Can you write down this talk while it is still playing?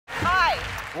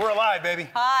We're alive, baby.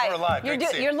 Hi. We're alive.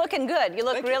 You're looking good. You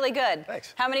look really good.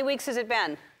 Thanks. How many weeks has it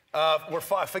been? We're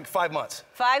I think 5 months.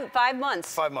 5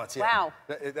 months? 5 months, yeah. Wow.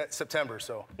 That's September,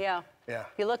 so. Yeah. Yeah.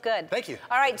 You look good. Thank you.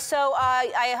 All right, so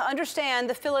I understand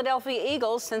the Philadelphia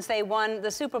Eagles, since they won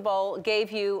the Super Bowl,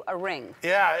 gave you a ring.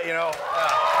 Yeah, you know,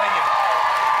 thank you.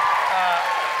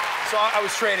 So I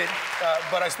was traded,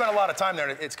 but I spent a lot of time there.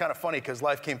 And it's kind of funny because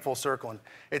life came full circle. And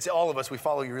it's all of us, we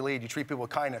follow your lead. You treat people with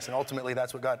kindness. And ultimately,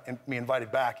 that's what got me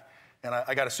invited back. And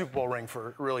I got a Super Bowl ring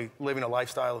for really living a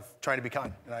lifestyle of trying to be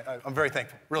kind. And I'm very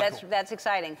thankful. Really cool. That's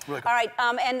exciting. Really cool. All right,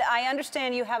 and I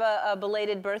understand you have a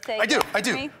belated birthday I do.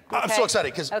 Okay. I'm so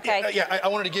excited because okay. I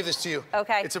wanted to give this to you.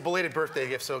 Okay. It's a belated birthday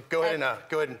gift, so go ahead and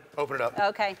open it up.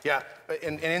 Okay. Yeah,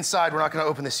 and inside, we're not going to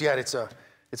open this yet. It's a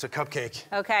cupcake.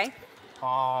 Okay.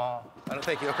 I don't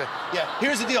think you. Okay. Yeah.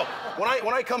 Here's the deal. When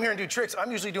I come here and do tricks,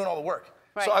 I'm usually doing all the work.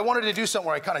 Right. So I wanted to do something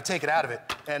where I kind of take it out of it.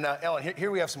 And Ellen,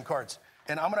 here we have some cards.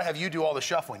 And I'm going to have you do all the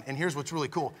shuffling. And here's what's really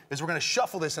cool, is we're going to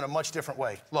shuffle this in a much different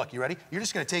way. Look, you ready? You're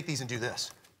just going to take these and do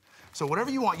this. So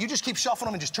whatever you want, you just keep shuffling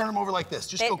them and just turn them over like this.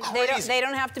 Just go crazy. They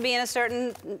don't have to be in a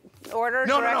certain order?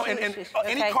 No. direction? And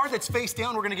any card that's face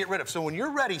down, we're going to get rid of. So when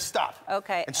you're ready, stop.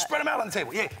 Okay. And spread them out on the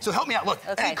table. Yeah. So help me out. Look,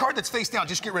 any card that's face down,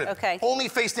 just get rid of. Okay. Only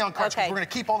face down cards, because we're going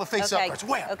to keep all the face up cards.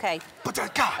 Wham. Okay. But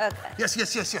yes.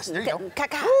 There you go.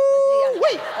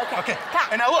 Woo-wee. Okay.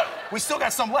 And now look, we still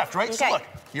got some left, right? Okay. So look,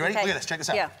 you ready? Look at this. Check this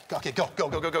out. Yeah. Okay, go.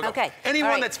 Okay.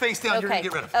 Anyone that's face down, you're going to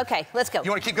get rid of. Okay, let's go.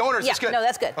 You want to keep going, or is this good? No,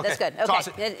 that's good. Okay. That's good. Okay. Toss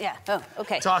it. Yeah. Oh,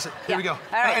 okay. Toss it. Here we go. All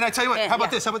right. And I tell you what, how about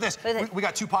this? We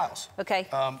got 2 piles. Okay.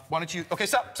 Why don't you... Okay,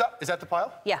 stop. Is that the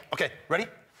pile? Yeah. Okay, ready?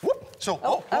 Whoop.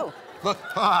 So, look.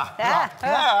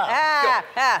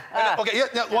 Okay, yeah,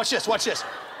 now watch this.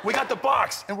 We got the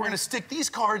box, and we're gonna stick these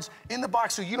cards in the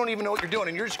box so you don't even know what you're doing,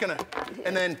 and you're just gonna,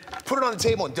 and then put it on the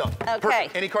table and dump. Okay.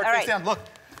 Perfect. Any card face down, look.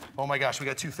 Oh my gosh, we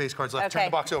got 2 face cards left. Turn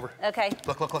the box over. Okay.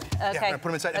 Look. Okay. Yeah, we're gonna put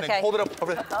them inside, and then hold it up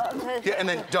over there. Yeah, and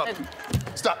then dump.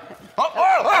 Stop.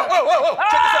 Whoa.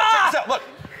 Check this out. Look,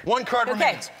 1 card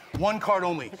remains. 1 card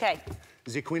only. Okay.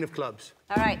 The Queen of Clubs.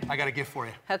 All right. I got a gift for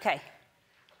you. Okay.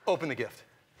 Open the gift.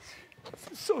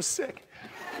 So sick.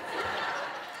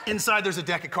 Inside, there's a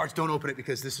deck of cards. Don't open it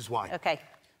because this is why. Okay.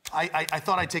 I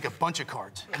thought I'd take a bunch of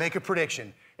cards, make a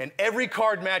prediction, and every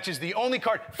card matches the only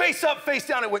card. Face up, face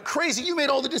down. It went crazy. You made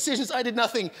all the decisions. I did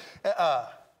nothing. All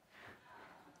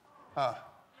right,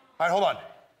 hold on.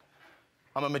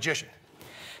 I'm a magician.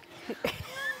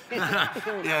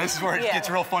 Yeah, this is where it gets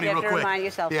real funny real quick. Remind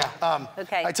yourself. Yeah.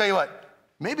 Okay. I tell you what.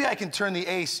 Maybe I can turn the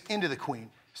ace into the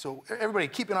queen. So everybody,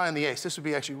 keep an eye on the ace. This would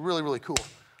be actually really, really cool.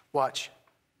 Watch.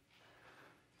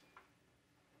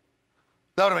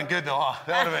 That would have been good, though, huh?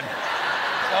 That would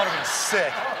have been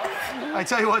sick. I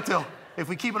tell you what, though, if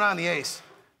we keep an eye on the ace,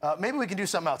 maybe we can do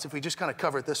something else. If we just kind of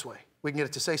cover it this way, we can get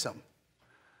it to say something.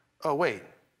 Oh, wait.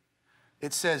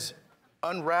 It says,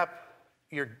 unwrap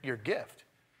your gift.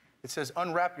 It says,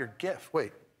 unwrap your gift.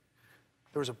 Wait.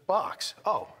 There was a box.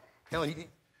 Oh, Helen,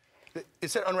 it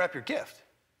said unwrap your gift.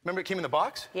 Remember it came in the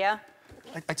box? Yeah.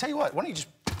 I tell you what, why don't you just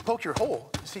poke your hole?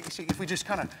 See if we just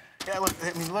kind of,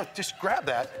 look, just grab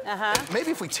that. Maybe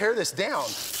if we tear this down,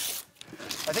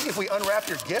 I think if we unwrap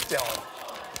your gift, Ellen,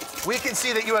 we can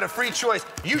see that you had a free choice.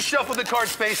 You shuffled the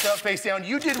cards face up, face down.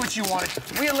 You did what you wanted.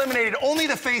 We eliminated only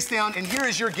the face down, and here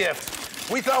is your gift.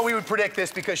 We thought we would predict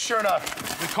this because sure enough,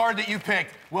 the card that you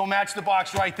picked will match the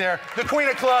box right there. The Queen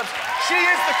of Clubs. She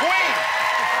is the queen.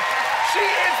 She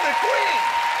is the queen.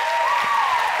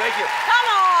 Thank you. Come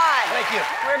on! Thank you.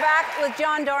 We're back with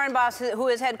Jon Dorenbos, who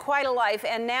has had quite a life,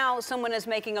 and now someone is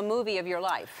making a movie of your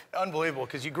life. Unbelievable,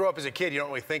 because you grow up as a kid, you don't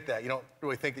really think that. You don't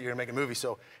really think that you're gonna make a movie,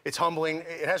 so it's humbling.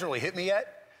 It hasn't really hit me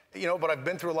yet, but I've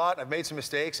been through a lot, and I've made some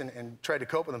mistakes and tried to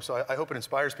cope with them, so I hope it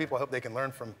inspires people. I hope they can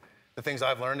learn from the things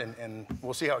I've learned, and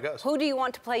we'll see how it goes. Who do you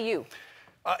want to play you?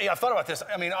 Yeah, I've thought about this.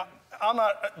 I mean, I'm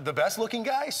not the best looking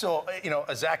guy, so,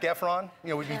 a Zac Efron,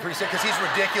 would be pretty sick, because he's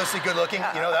ridiculously good looking.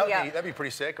 That'd be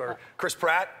pretty sick. Or Chris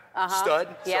Pratt,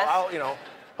 stud. Yes. So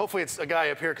hopefully it's a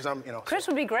guy up here, because I'm, Chris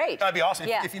would be great. That'd be awesome.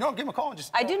 Yeah. If you know him, give him a call and just...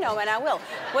 I do know, and I will.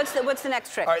 What's the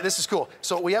next trick? All right, this is cool.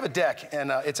 So we have a deck, and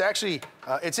it's actually,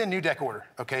 it's in new deck order,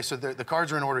 okay? So the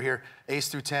cards are in order here, ace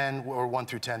through 10, or 1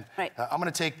 through 10. Right. I'm gonna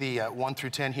take the 1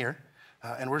 through 10 here.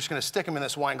 And we're just gonna stick them in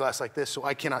this wine glass like this, so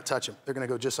I cannot touch them. They're gonna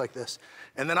go just like this.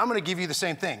 And then I'm gonna give you the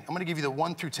same thing. I'm gonna give you the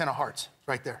 1 through 10 of hearts,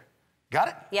 right there. Got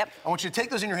it? Yep. I want you to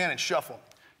take those in your hand and shuffle them.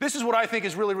 This is what I think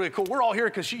is really, really cool. We're all here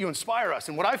because you inspire us.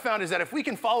 And what I found is that if we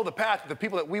can follow the path of the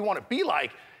people that we want to be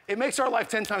like, it makes our life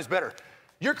 10 times better.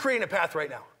 You're creating a path right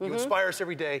now. You inspire us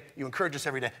every day. You encourage us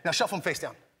every day. Now shuffle them face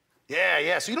down.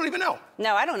 Yeah. So you don't even know.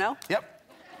 No, I don't know. Yep.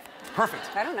 Perfect.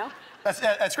 I don't know.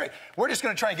 That's great. We're just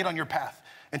gonna try and get on your path.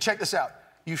 And check this out.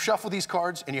 You shuffle these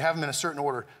cards and you have them in a certain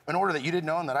order, an order that you didn't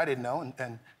know and that I didn't know,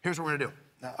 and here's what we're gonna do.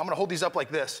 Now, I'm gonna hold these up like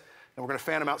this, and we're gonna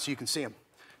fan them out so you can see them.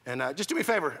 And just do me a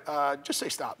favor, just say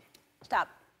stop. Stop.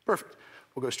 Perfect.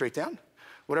 We'll go straight down.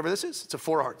 Whatever this is, it's a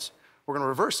 4 hearts. We're gonna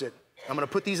reverse it. I'm gonna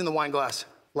put these in the wine glass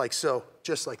like so,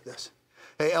 just like this.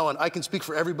 Hey, Ellen, I can speak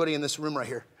for everybody in this room right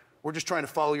here. We're just trying to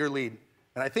follow your lead.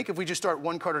 And I think if we just start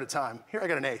one card at a time, here I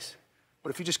got an ace, but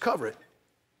if you just cover it,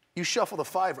 you shuffle the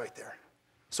 5 right there.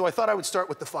 So I thought I would start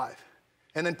with the 5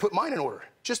 and then put mine in order,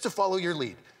 just to follow your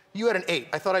lead. You had an 8,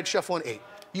 I thought I'd shuffle an 8.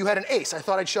 You had an ace, I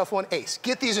thought I'd shuffle an ace.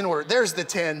 Get these in order. There's the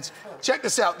 10s. Check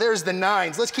this out, there's the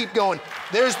 9s. Let's keep going.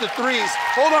 There's the 3s.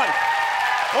 Hold on.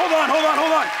 Hold on, hold on,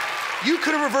 hold on. You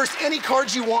could have reversed any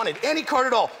cards you wanted, any card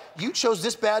at all. You chose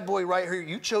this bad boy right here.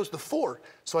 You chose the 4.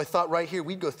 So I thought right here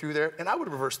we'd go through there and I would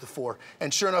reverse the 4.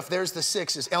 And sure enough, there's the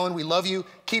 6s. Ellen, we love you.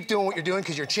 Keep doing what you're doing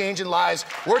because you're changing lives.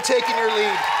 We're taking your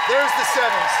lead. There's the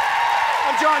 7s.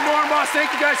 I'm Jon Dorenbos.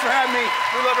 Thank you guys for having me.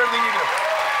 We love everything you do.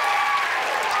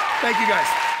 Thank you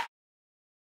guys.